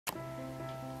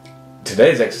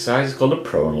Today's exercise is called a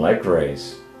prone leg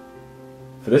raise.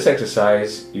 For this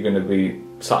exercise, you're going to be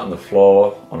sat on the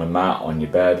floor, on a mat, on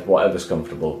your bed, whatever's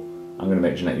comfortable. I'm going to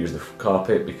make Jeanette use the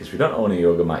carpet because we don't own a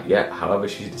yoga mat yet. However,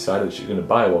 she's decided she's going to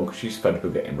buy one because she's fed up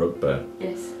with getting rug burn.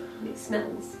 Yes, it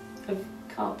smells of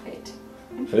carpet.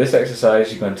 For this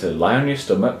exercise, you're going to lie on your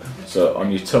stomach, so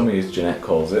on your tummy as Jeanette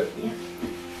calls it, Yeah.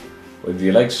 with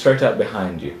your legs straight out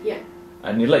behind you. Yeah.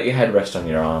 And you let your head rest on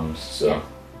your arms, so Yeah.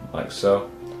 like so.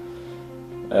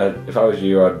 If I was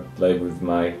you, I'd lay with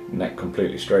my neck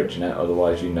completely straight, Jeanette,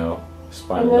 otherwise you know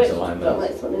spinal misalignment. Got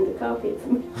like one in the carpet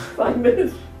for 5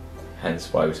 minutes.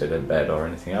 Hence why we said in bed or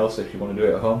anything else if you want to do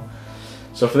it at home.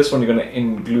 So for this one you're going to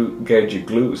engage your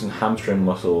glutes and hamstring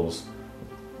muscles,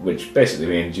 which basically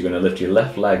means you're going to lift your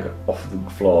left leg off the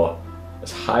floor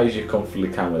as high as you comfortably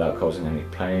can without causing any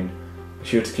pain. Be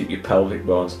sure to keep your pelvic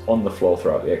bones on the floor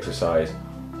throughout the exercise.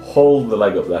 Hold the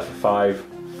leg up there for 5,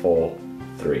 4,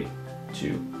 3,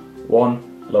 2,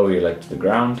 1. Lower your leg to the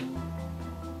ground.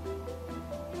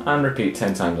 And repeat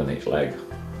 10 times on each leg.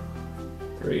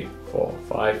 3, 4,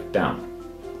 5, down.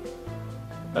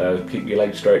 Keep your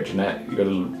legs straight, Jeanette. You've got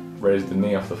to raise the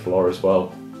knee off the floor as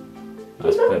well.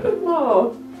 That's better.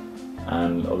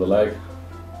 And other leg.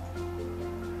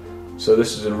 So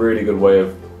this is a really good way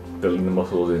of building the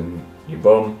muscles in your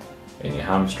bum, in your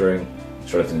hamstring,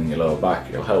 strengthening your lower back.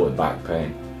 It'll help with back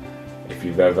pain. If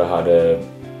you've ever had a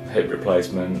hip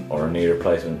replacement or a knee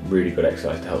replacement, really good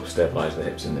exercise to help stabilise the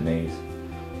hips and the knees.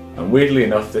 And weirdly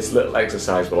enough, this little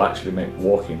exercise will actually make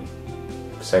walking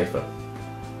safer.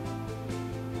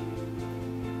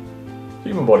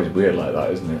 Human body's weird like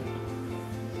that, isn't it?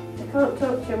 I can't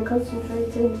talk to you, I'm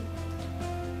concentrating.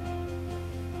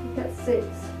 That's 6.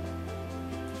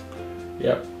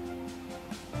 Yep.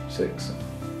 6.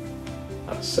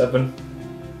 That's 7.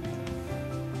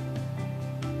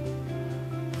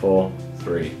 4,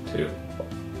 3, 2,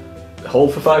 1.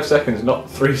 Hold for 5 seconds, not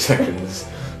 3 seconds.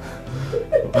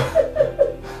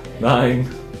 9,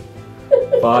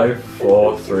 5,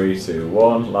 4, 3, 2,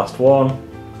 1. Last one.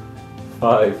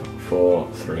 5,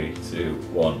 4, 3, 2,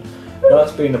 1.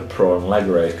 That's been a prone leg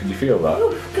raise. Could you feel that?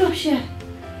 Oh gosh, yeah.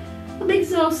 I'm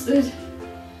exhausted.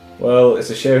 Well, it's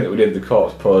a shame that we did the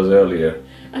corpse pose earlier.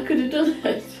 I could have done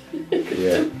it. I could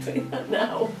Yeah. have done that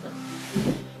now.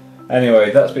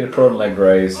 Anyway, that's been a prone leg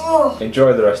raise. Oh.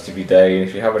 Enjoy the rest of your day, and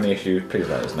if you have any issues, please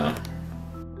let us know.